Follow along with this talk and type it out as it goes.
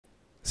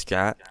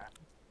Scott.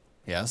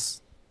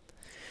 Yes.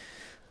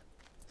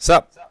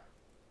 Sup?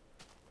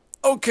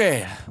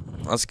 Okay.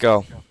 Let's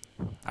go.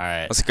 All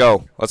right. Let's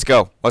go. Let's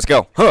go. Let's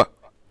go. Huh.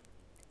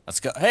 Let's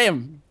go. Hey,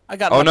 I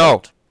got. Oh my no.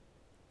 boat.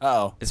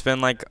 Uh-oh. It's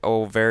been like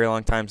a very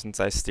long time since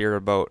I steered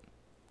a boat.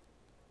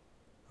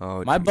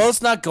 Oh. My geez.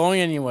 boat's not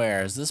going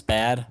anywhere. Is this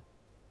bad?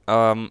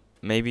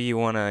 Maybe you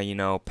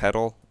wanna,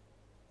 pedal.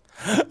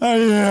 Oh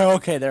yeah.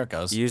 Okay, there it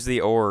goes. Use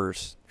the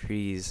oars.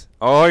 Jeez.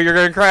 Oh, you're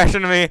gonna crash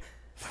into me.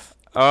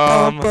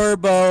 Bumper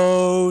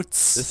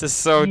boats. This is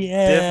so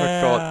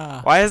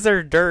difficult. Why is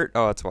there dirt?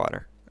 Oh, it's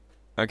water.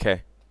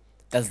 Okay.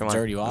 That's Come on,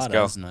 dirty let's water,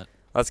 go. isn't it?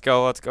 Let's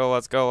go. Let's go.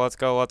 Let's go. Let's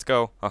go. Let's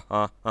go. Let's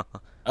Uh-oh.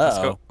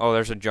 go. Oh,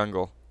 there's a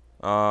jungle.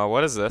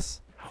 What is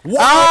this? Whoa!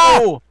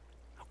 Ah!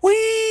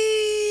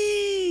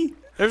 Whee!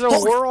 There's a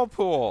Holy-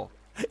 whirlpool.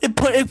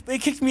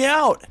 It kicked me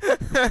out.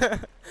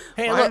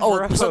 Hey, Mine look! Oh,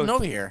 broke. there's something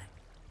over here.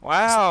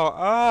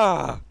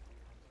 Wow.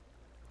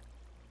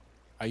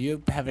 Are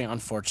you having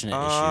unfortunate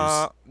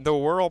issues? The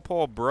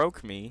whirlpool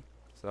broke me,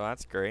 so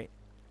that's great.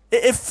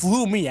 It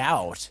flew me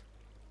out.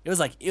 It was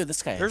like, ew,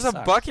 this guy. There's a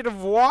sucks. bucket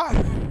of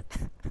water.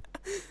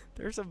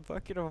 There's a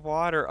bucket of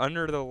water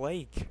under the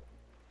lake.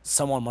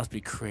 Someone must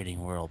be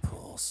creating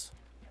whirlpools.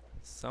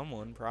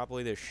 Someone,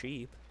 probably the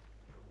sheep.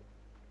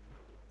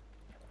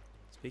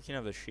 Speaking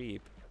of the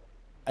sheep.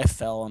 I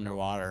fell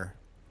underwater.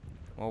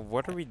 Well,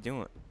 what are we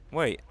doing?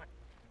 Wait.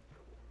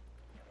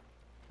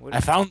 What I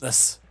found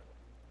this.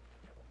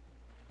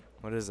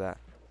 What is that?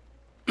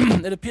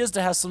 It appears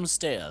to have some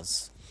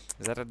stairs.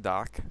 Is that a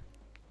dock?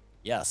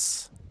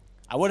 Yes.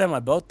 I would have my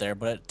boat there,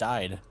 but it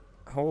died.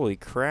 Holy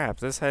crap!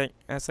 This thing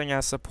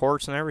has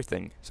supports and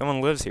everything.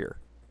 Someone lives here.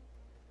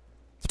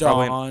 It's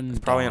Dawn,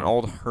 probably an dawn.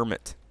 old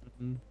hermit.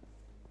 Mhm.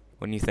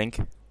 Wouldn't you think?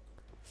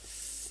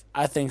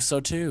 I think so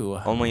too.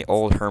 Only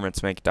old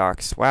hermits make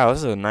docks. Wow, this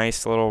is a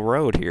nice little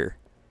road here.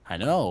 I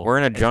know. We're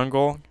in a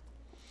jungle.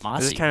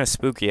 Mossy. This is kind of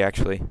spooky,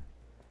 actually.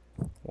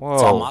 Whoa.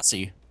 It's all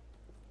mossy.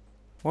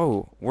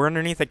 Whoa, we're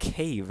underneath a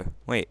cave.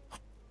 Wait,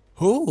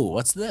 Ooh,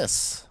 what's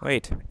this?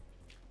 wait.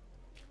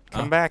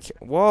 Come back.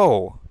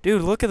 Whoa.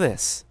 Dude, look at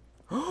this.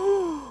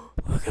 Look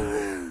at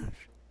this.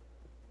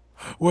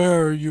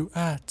 Where are you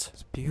at?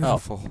 It's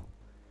beautiful.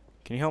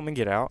 Can you help me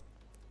get out?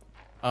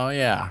 Oh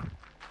yeah.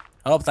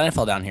 Oh, then I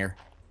fell down here.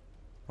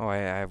 Oh, I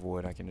have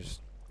wood. I can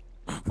just...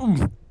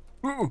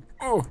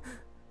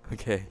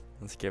 Okay,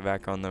 let's get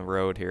back on the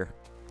road here.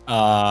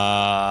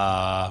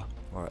 What?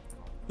 What? A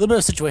little bit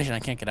of situation. I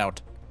can't get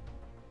out.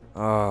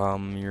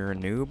 You're a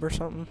noob or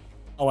something?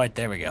 Oh wait,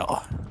 there we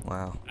go.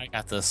 Wow. I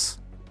got this.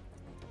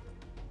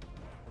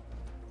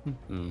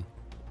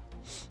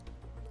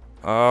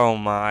 Oh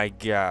my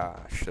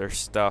gosh, there's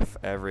stuff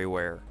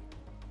everywhere.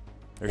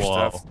 There's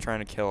Whoa. stuff trying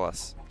to kill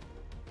us.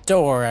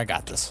 Don't worry, I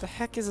got this. What the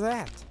heck is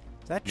that?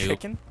 Is that Nope.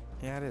 chicken?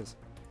 Yeah, it is.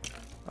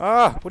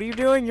 Ah, what are you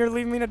doing? You're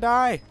leaving me to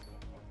die.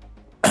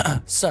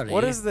 Sorry.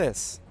 What is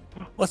this?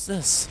 What's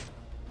this?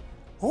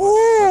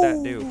 What'd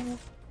that do?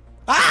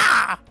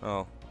 Ah!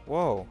 Oh,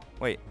 whoa.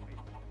 Wait,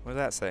 what does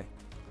that say?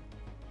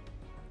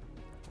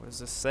 What does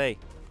this say?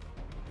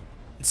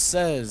 It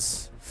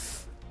says.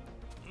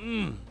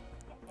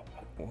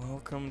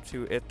 Welcome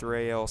to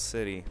Ithrael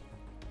City.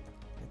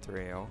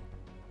 Ithrael.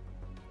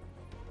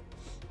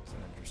 It's an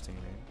interesting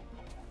name.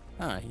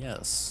 Ah,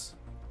 yes.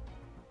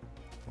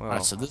 Well,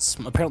 Alright, so this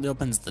apparently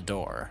opens the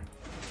door.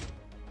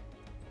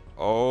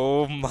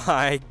 oh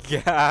my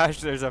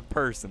gosh, there's a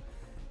person.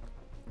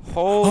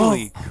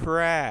 Holy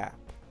crap.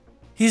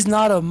 He's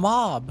not a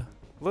mob.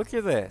 Look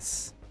at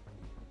this.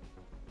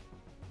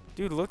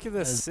 Dude, look at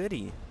this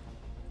city.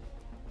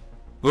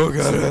 Look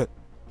at it.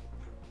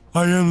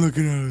 I am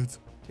looking at it.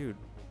 Dude,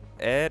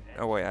 Ed.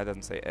 Oh, wait, I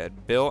didn't say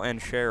Ed. Bill and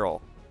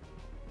Cheryl.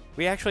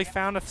 We actually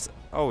found a.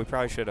 Oh, we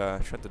probably should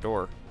shut the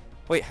door.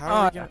 Wait, how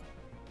are we gonna.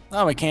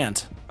 No, we can't.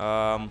 Do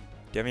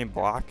you have any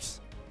blocks?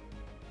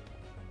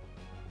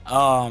 Here,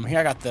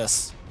 I got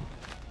this.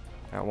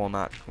 That will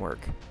not work.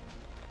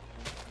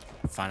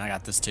 Fine, I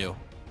got this too.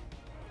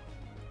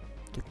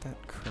 Get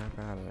that crap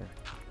out of there.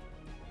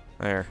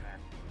 There.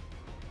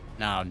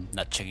 Now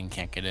that chicken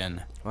can't get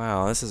in.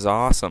 Wow, this is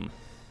awesome.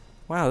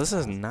 Wow, this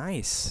is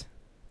nice.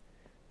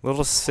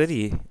 Little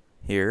city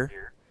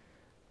here.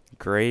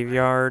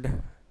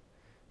 Graveyard.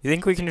 You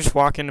think we can just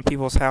walk into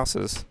people's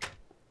houses?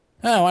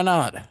 Yeah, why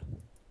not?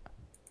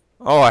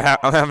 Oh,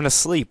 I'm having to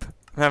sleep.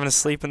 I'm having to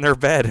sleep in their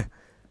bed.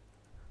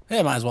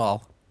 Yeah, might as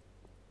well.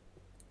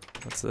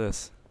 What's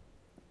this?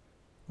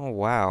 Oh,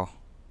 wow.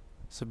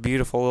 It's a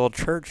beautiful little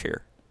church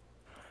here.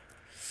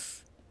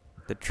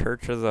 The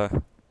Church of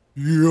the...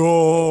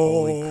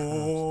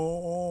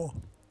 Yo.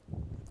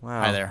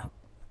 Wow. Hi there.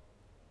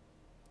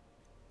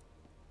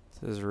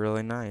 This is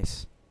really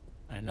nice.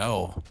 I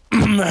know.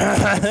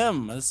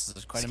 This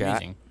is quite Scott?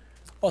 amazing.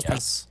 Oh,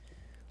 yes.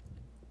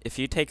 If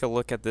you take a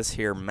look at this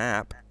here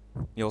map,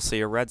 you'll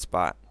see a red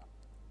spot.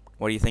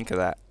 What do you think of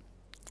that?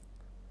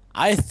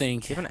 I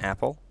think Do you have an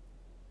apple?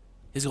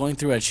 he's going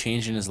through a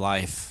change in his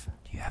life.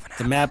 Do you have an The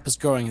apple? map is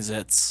growing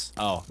zits.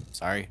 Oh,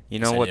 sorry. You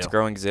Yes, know I what's do.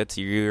 growing zits?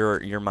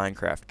 Your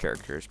Minecraft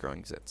character is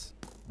growing zits.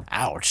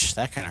 Ouch,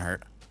 that kind of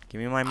hurt. Give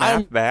me my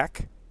map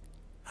back.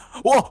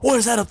 Whoa, what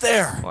is that up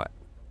there? What?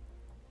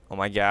 Oh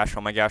my gosh,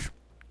 oh my gosh.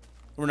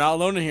 We're not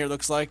alone in here,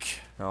 looks like.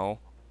 No.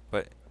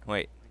 But,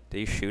 wait, did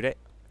you shoot it?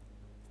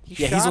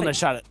 Yeah, he's the one that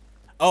shot it.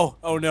 Oh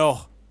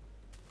no.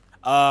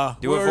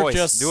 Do a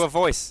voice. Do a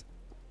voice.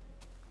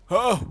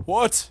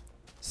 What?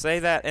 Say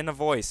that in a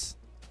voice.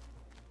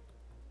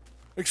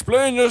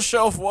 Explain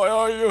yourself, why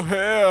are you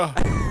here?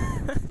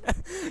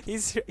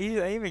 he's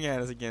aiming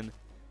at us again.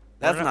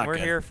 That's not we're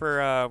good. here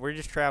for, we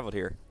just traveled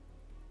here.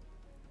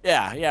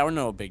 Yeah, we're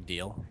no big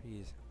deal.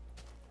 Jeez.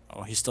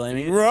 Oh, he's still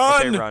aiming.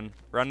 Run! Okay, run.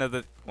 Run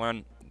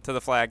to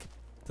the flag.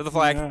 To the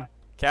flag. Yeah.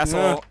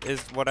 Castle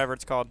is whatever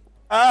it's called.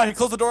 Ah, he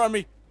closed the door on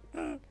me.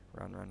 Run.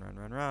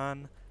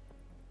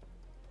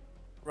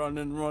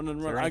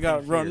 Running. I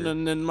got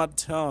running in my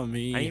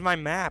tummy. I need my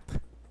map.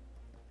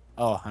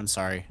 Oh, I'm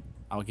sorry.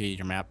 I'll give you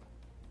your map.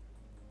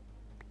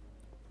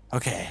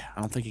 Okay, I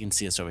don't think you can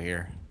see us over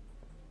here.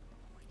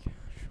 Oh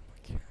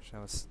my gosh,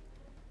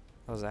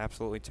 that was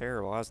absolutely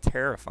terrible. That was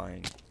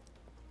terrifying.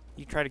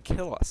 You tried to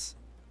kill us.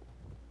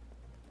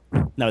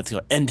 Now let's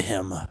go end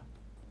him.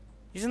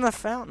 He's in the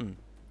fountain.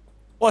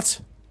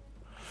 What?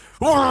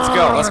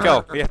 Let's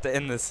go. We have to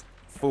end this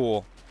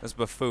fool, this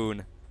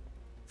buffoon.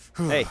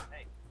 Hey,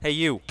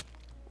 you.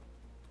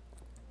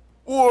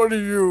 What do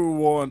you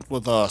want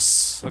with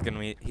us? Look at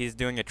me. He's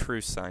doing a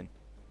truce sign.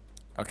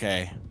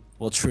 Okay,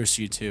 we'll truce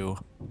you too.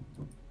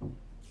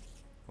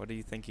 What do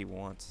you think he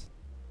wants?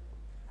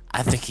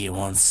 I think he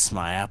wants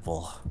my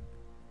apple.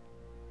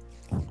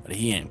 But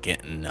he ain't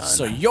getting none.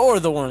 So you're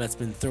the one that's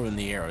been throwing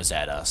the arrows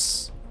at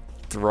us.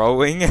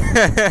 Throwing?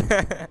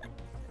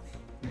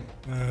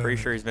 Pretty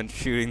sure he's been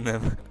shooting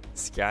them.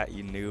 Scott,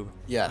 you noob.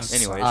 Yes,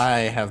 Anyways. I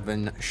have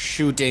been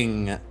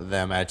shooting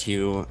them at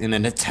you in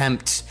an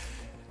attempt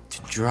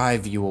to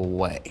drive you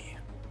away,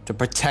 to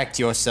protect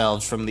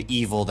yourselves from the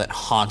evil that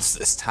haunts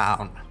this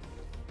town.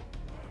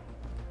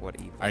 What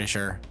evil? Are you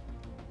sure?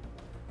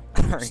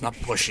 Stop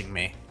pushing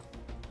me.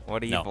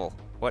 What No. evil?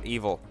 What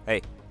evil?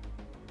 Hey,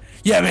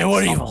 Yeah, man,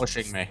 what Stop evil?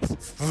 pushing me.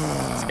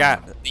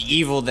 Scott. The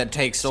evil that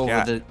takes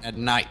over Scott. at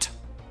night.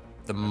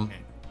 The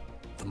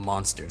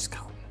monsters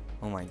come.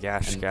 Oh my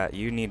gosh, Scott,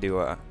 you need to,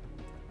 are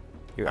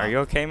you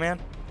okay,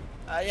 man?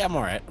 Yeah, I'm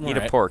alright. Eat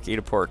a pork, eat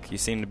a pork. You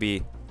seem to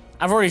be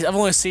I've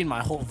only seen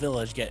my whole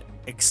village get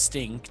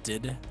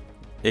extincted.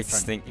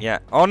 extinct. Yeah.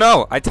 Oh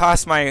no, I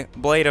tossed my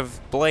blade of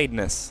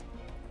bladeness.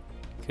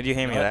 Could you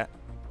hand me What? that?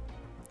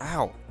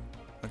 Ow.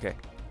 Okay.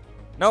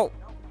 No.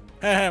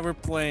 We're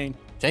playing.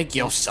 Take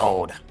your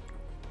sword.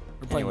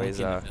 We're playing Anyways,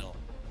 Monkey in the Middle.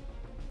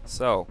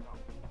 So,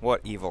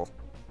 what evil?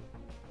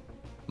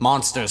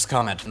 Monsters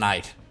come at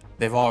night.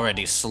 They've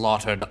already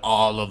slaughtered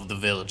all of the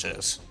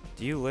villagers.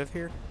 Do you live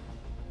here?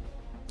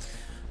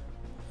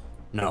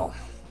 No,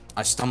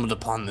 I stumbled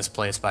upon this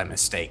place by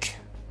mistake,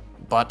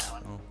 but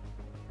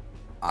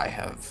I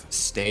have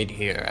stayed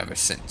here ever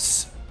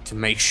since to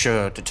make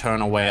sure to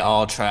turn away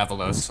all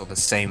travelers so the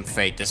same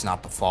fate does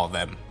not befall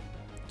them.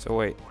 So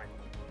wait.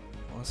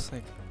 Let's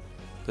think.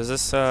 Does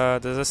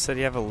this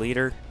city have a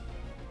leader?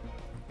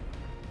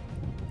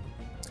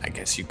 I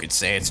guess you could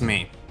say it's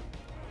me.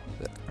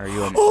 Are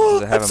you a,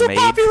 does it have a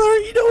mage?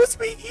 He knows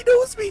me. He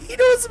knows me. He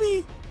knows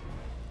me.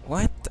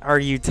 What are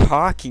you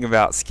talking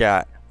about,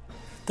 Scott?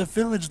 The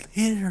village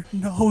leader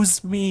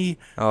knows me.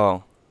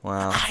 Oh,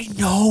 wow. I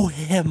know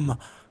him.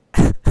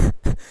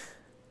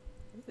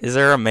 Is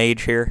there a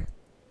mage here?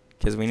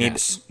 Because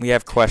Yes. we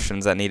have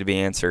questions that need to be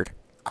answered.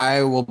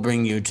 I will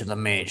bring you to the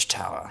mage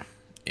tower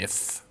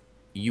if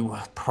you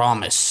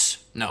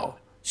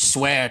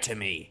swear to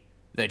me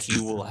that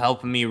you will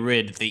help me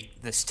rid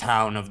this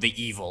town of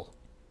the evil.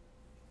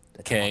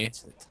 Okay.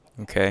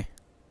 Okay.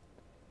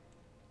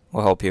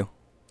 We'll help you.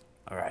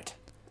 All right,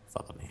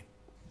 follow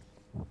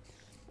me.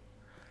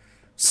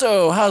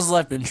 So, how's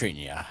life been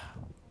treating ya?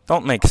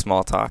 Don't make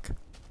small talk.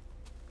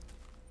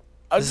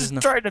 I was This is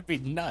just trying to be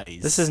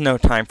nice. This is no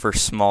time for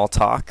small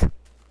talk.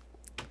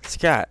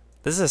 Scott,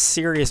 this is a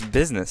serious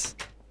business.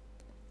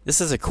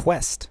 This is a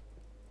quest.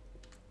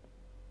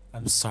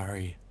 I'm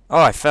sorry.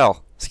 Oh, I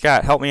fell.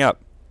 Scott, help me up.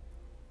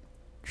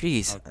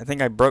 Jeez, I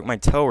think I broke my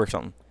toe or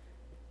something.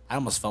 I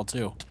almost fell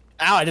too.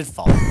 Ow, I did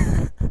fall.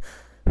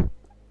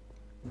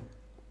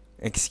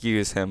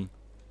 Excuse him.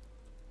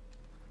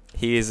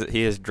 He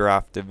is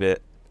dropped a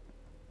bit.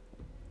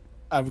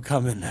 I'm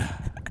coming.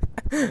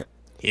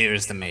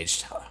 Here's the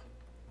mage tower.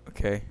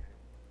 Okay.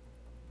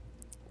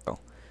 Oh.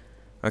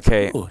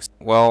 Okay. Ooh.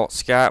 Well,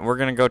 Scott, we're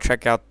gonna go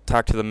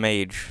talk to the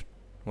mage.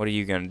 What are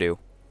you gonna do?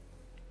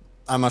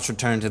 I must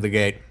return to the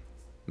gate.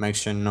 Make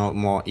sure no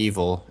more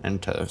evil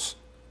enters.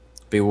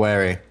 Be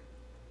wary.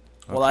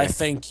 Well, I Okay.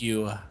 thank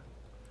you.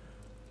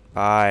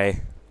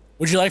 Bye.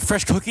 Would you like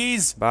fresh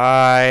cookies?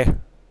 Bye.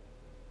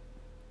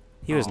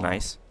 He was Aw.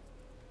 nice.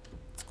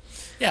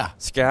 Yeah.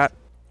 Scott.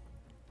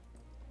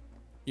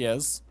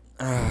 Yes.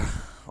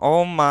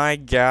 Oh my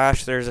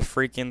gosh, there's a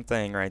freaking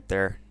thing right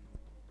there.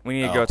 We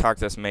need to go Oh. talk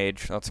to this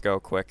mage. Let's go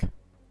quick.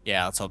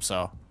 Yeah, let's hope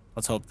so.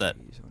 Let's hope that.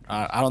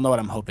 I don't know what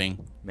I'm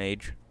hoping.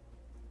 Mage.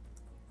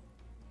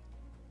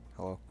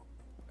 Hello.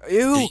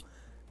 Ew!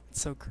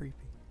 It's so creepy.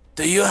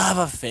 Do you have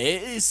a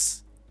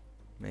face?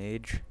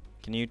 Mage,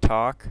 can you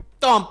talk?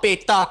 Don't be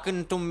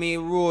talking to me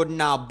rude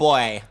now,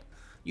 boy.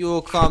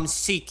 You come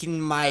seeking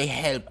my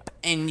help,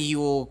 and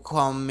you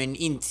come and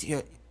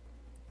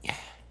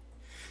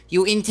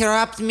you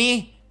interrupt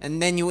me,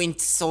 and then you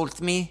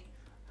insult me.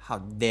 How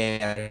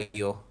dare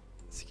you?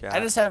 Scott. I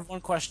just have one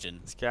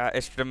question. Scott,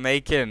 it's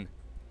Jamaican.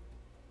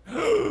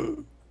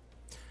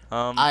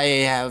 I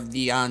have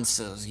the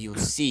answers you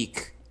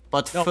seek,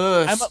 but No,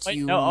 first wait,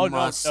 you no,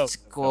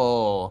 must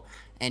go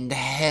and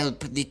help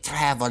the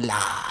traveler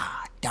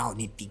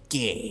down at the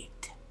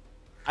gate.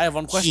 I have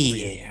one question for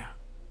you. Here,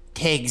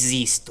 take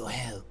this to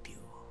help you.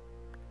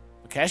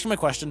 Okay, ask you my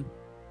question.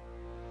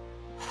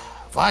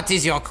 What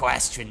is your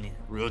question,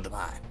 rude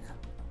man?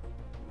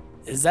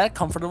 Is that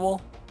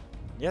comfortable?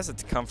 Yes,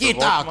 it's comfortable.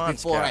 Get out Come on,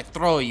 before I Scott.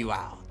 throw you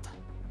out.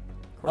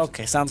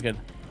 Okay, sounds good.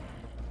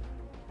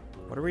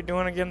 What are we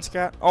doing again,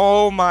 Scott?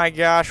 Oh my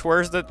gosh,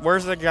 where's the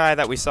guy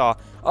that we saw?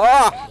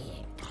 Ah!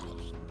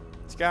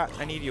 Scott,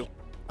 I need you.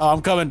 Oh,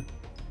 I'm coming.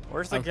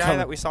 Where's the I'm guy coming.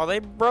 that we saw? They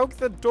broke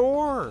the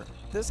door.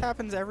 This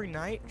happens every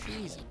night.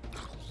 Jeez.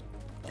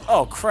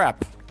 Oh,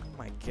 crap. Oh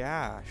my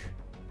gosh.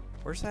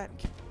 Where's that?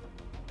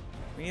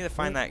 We need to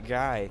find that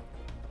guy.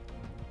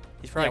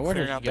 He's probably where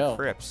did clearing he out go? the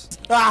crypts.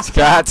 Ah!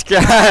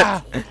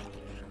 Scott!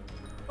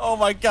 Oh,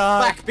 my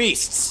God. Black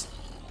beasts.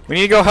 We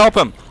need to go help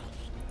him.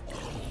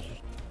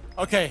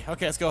 Okay,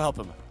 let's go help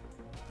him.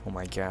 Oh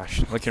my gosh.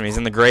 Look at him. He's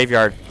in the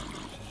graveyard.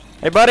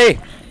 Hey, buddy.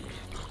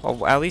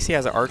 Oh, at least he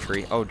has an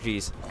archery. Oh,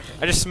 jeez.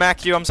 I just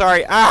smacked you. I'm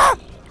sorry. Ah!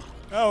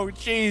 Oh,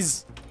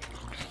 jeez.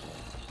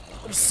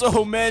 There's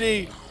so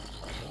many.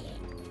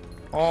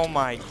 Oh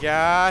my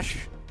gosh.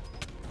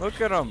 Look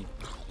at them.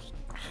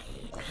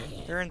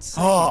 They're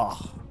insane.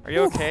 Oh. Are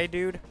you okay,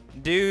 dude?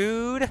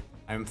 Dude?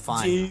 I'm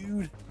fine.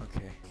 Dude.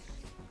 Okay.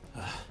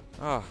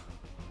 Oh,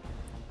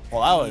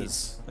 Well, that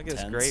was look at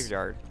this tense.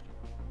 graveyard.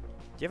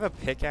 Do you have a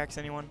pickaxe,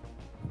 anyone?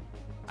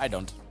 I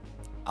don't.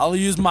 I'll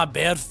use my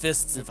bare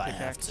fists if I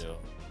have Pickaxe. to.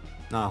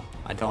 No,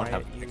 I don't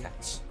Quiet, have you.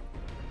 pickaxe.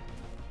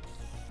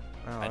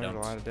 Oh, I there's a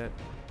don't. lot of dead.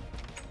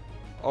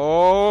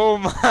 Oh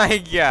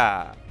my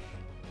god.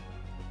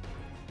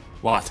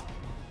 What?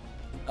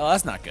 Oh,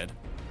 that's not good.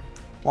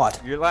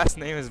 What? Your last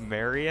name is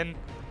Marion?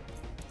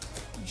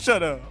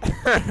 Shut up.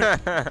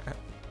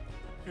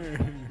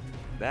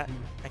 That,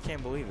 I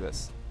can't believe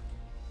this.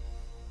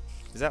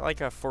 Is that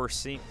like a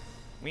foreseen?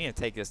 We need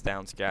to take this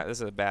down, Scott. This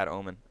is a bad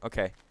omen.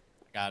 Okay.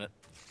 Got it.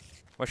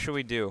 What should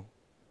we do?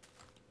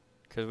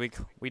 Cause we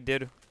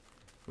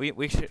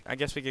should. I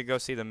guess we could go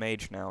see the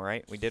mage now,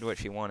 right? We did what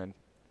she wanted.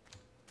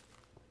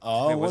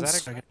 Oh, Wait, was one that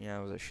second. yeah,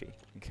 it was a she.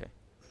 Okay.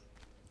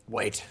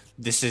 Wait,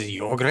 this is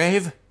your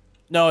grave?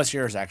 No, it's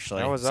yours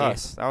actually. That was See?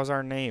 us. That was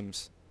our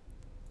names.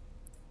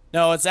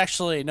 No, it was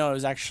actually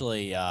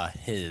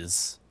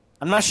his.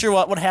 I'm not sure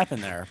what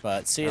happened there,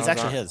 but see, it's That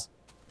was actually our- his.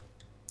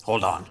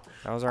 Hold on.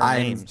 That was our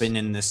I've names. been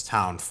in this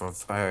town for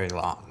very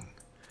long.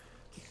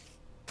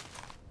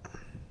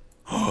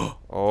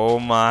 Oh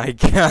my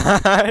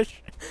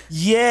gosh.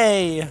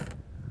 Yay!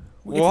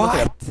 We get to look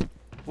at What?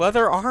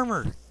 Leather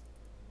armor.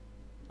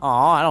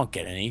 Aw, I don't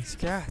get any.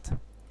 Scott.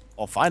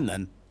 Well, fine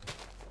then.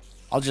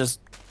 I'll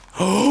just.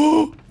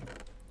 Oh,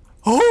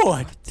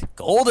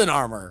 golden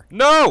armor.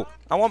 No!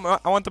 I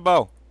want the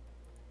bow.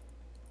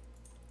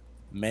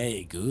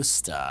 Me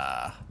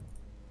gusta.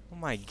 Oh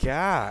my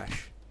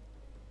gosh.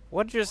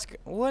 What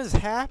is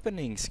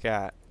happening,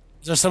 Scott?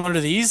 Is there some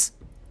under these?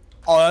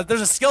 Oh, there's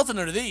a skeleton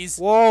under these.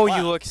 Whoa, Wow.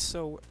 you look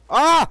so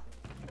ah!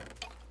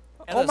 Yeah,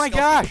 Oh there's my a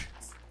skeleton. gosh.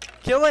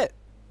 Kill it.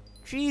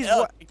 Jeez, Yeah,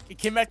 what? it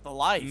came back to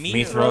life.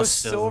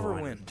 Mithros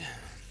Silverwind.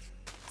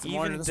 Some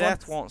more into Even this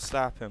death one? won't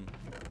stop him.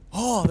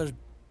 Oh, there's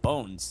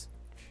bones.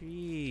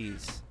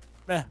 Jeez.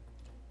 Meh.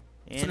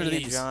 What's under Annie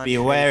and these? John Be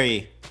Schaefer.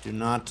 wary. Do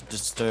not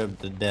disturb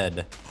the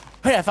dead.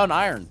 Hey, I found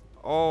iron.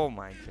 Oh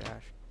my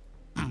gosh.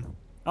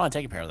 I want to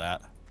take a pair of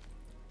that.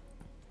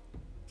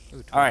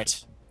 Ooh, All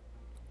right.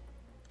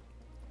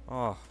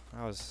 Oh,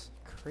 that was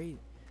crazy.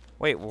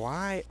 Wait,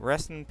 why?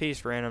 Rest in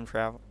peace, random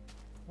travel.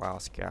 Wow,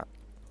 Scott.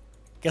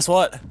 Guess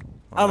what?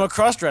 I'm a What?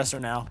 cross-dresser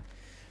now.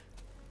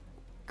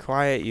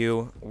 Quiet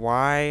you.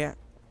 Why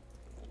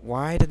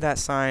did that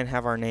sign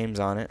have our names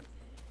on it?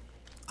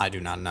 I do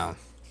not know.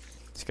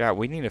 Scott,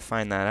 we need to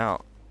find that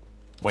out.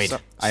 Wait, So-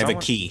 I have a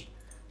someone- key.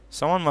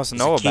 Someone must There's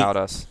know a key. about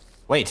us.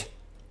 Wait,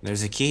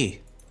 there's a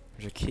key.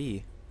 There's a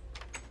key.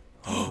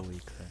 Holy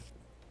crap.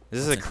 This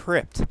is a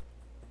crypt.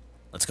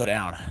 Let's go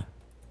down.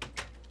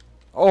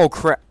 Oh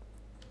crap.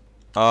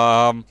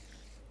 I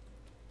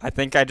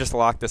think I just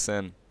locked us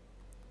in.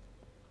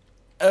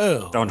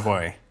 Oh. Don't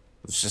worry.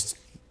 Let's just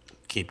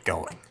keep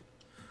going.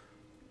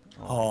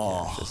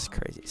 Oh, This is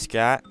crazy.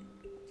 Scott,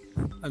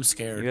 I'm you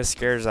scared. as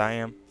scared as I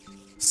am?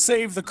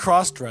 Save the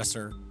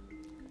cross-dresser.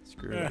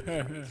 Screw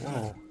it.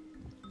 Whoa.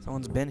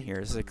 Someone's been here.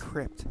 This is a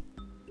crypt.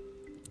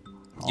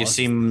 You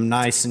seem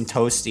nice and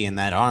toasty in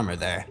that armor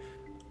there.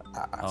 Oh,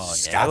 yeah. I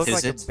Scott, look is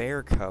like it? a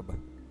bear cub.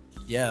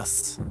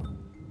 Yes.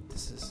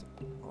 This is...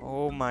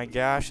 Oh my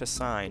gosh, a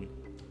sign.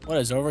 What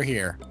is over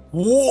here?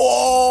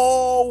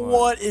 Whoa!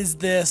 What is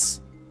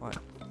this? What?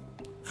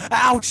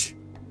 Ouch!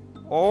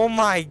 Oh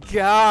my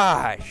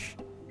gosh!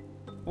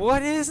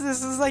 What is this?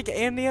 This is like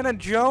Indiana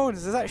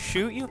Jones. Does that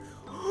shoot you?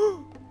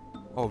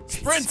 Oh, geez,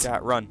 Sprint!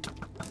 Scott, run.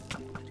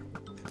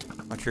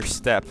 Watch your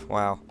step.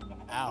 Wow.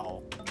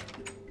 Ow.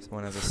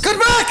 Someone has a Get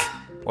back!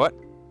 What?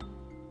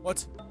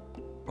 What?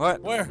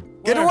 What? Where?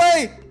 Get Where?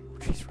 away!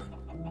 Jeez,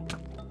 run.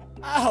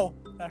 Ow!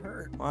 That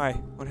hurt. Why?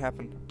 What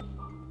happened?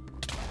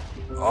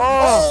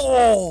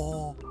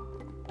 Oh!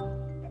 Oh!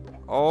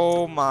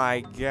 Oh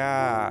my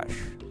gosh.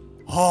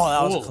 Oh,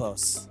 that was Cool.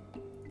 close.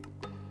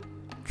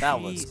 That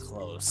Jeez. was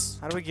close.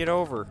 How do we get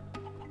over?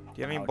 Do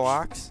you have any Ouch.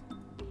 blocks?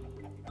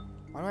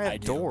 Why do I have I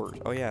do. doors?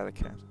 Oh yeah, the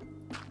cat.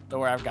 Don't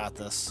worry, I've got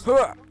this.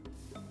 Huh!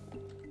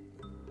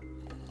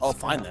 Oh,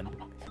 fine then.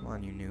 Come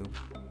on, you noob.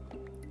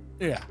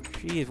 Yeah.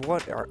 Jeez,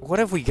 what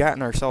have we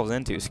gotten ourselves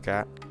into,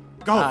 Scott?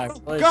 Go! I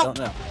really Go! don't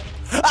know.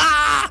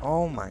 Ah!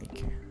 Oh my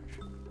god.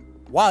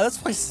 Wow, this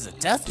place is a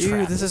death Dude,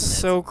 trap. this is isn't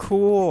it? so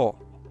cool.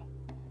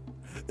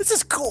 This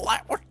is cool.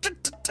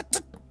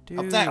 Dude.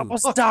 Up there.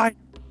 Almost died.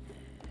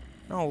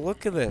 No,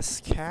 look at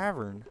this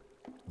cavern.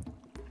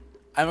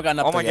 I haven't gotten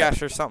up Oh there my yet. gosh,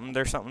 there's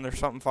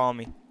something following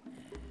me.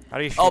 How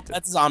do you shoot Oh, this?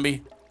 that's a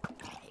zombie.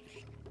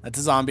 That's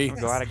a zombie. I'm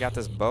glad I got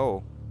this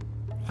bow.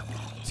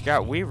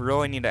 Scott, we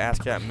really need to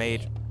ask that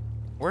mage.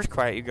 Where's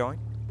Quiet you going?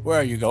 Where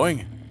are you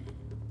going?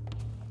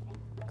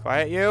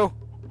 Quiet you?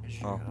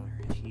 Oh.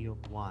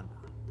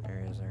 There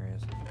he is, there he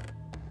is.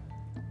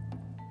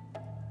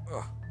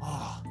 Ugh.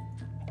 Oh,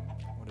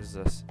 What is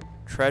this?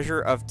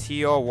 Treasure of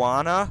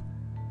Tijuana?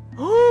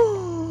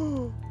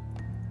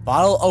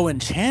 bottle o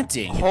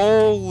enchanting.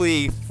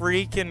 Holy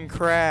freaking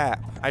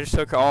crap. I just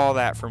took all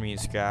that from you,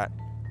 Scott.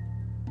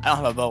 I don't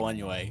have a bow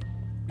anyway.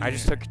 I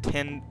just took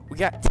 10. We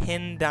got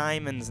 10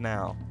 diamonds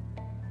now.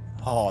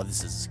 Oh,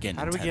 this is getting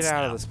How do we get intense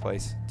out now. of this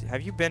place?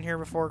 Have you been here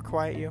before,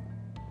 Quiet you?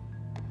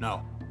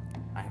 No,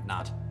 I have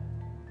not.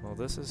 Well,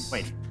 this is...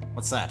 Wait,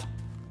 what's that?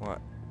 What?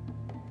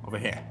 Over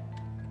here.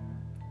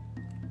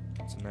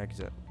 It's an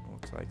exit,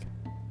 looks like.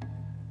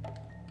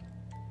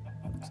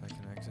 Looks like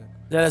an exit.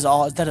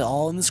 Is that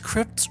all in this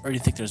crypt, or do you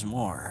think there's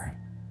more?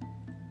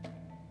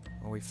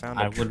 Well, we found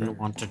a I wouldn't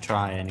want to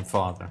try any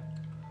farther.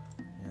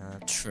 Yeah,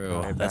 that's True.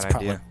 probably a That's bad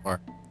probably idea.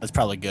 more. That's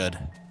probably good.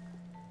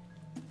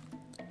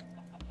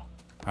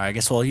 Alright, I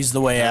guess we'll use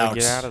the way How do out. we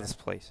get out of this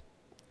place?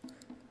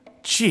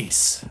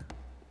 Jeez.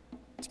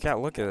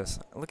 Scott, look at this.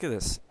 Look at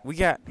this. We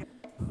got...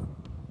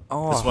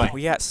 Oh, This way.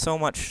 we got so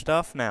much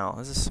stuff now.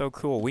 This is so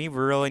cool. We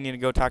really need to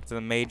go talk to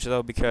the mage,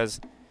 though, because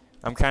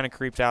I'm kind of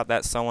creeped out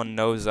that someone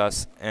knows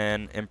us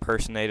and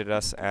impersonated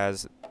us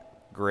as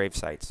grave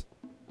sites.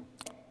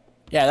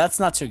 Yeah, that's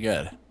not too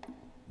good.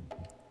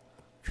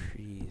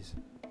 Jeez.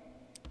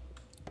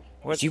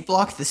 What? Did you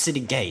block the city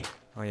gate?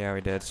 Oh, yeah, we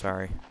did.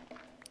 Sorry.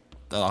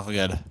 That's awful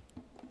good.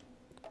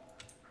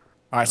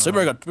 Alright, so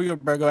we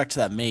better go back to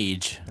that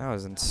mage. That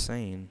was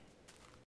insane.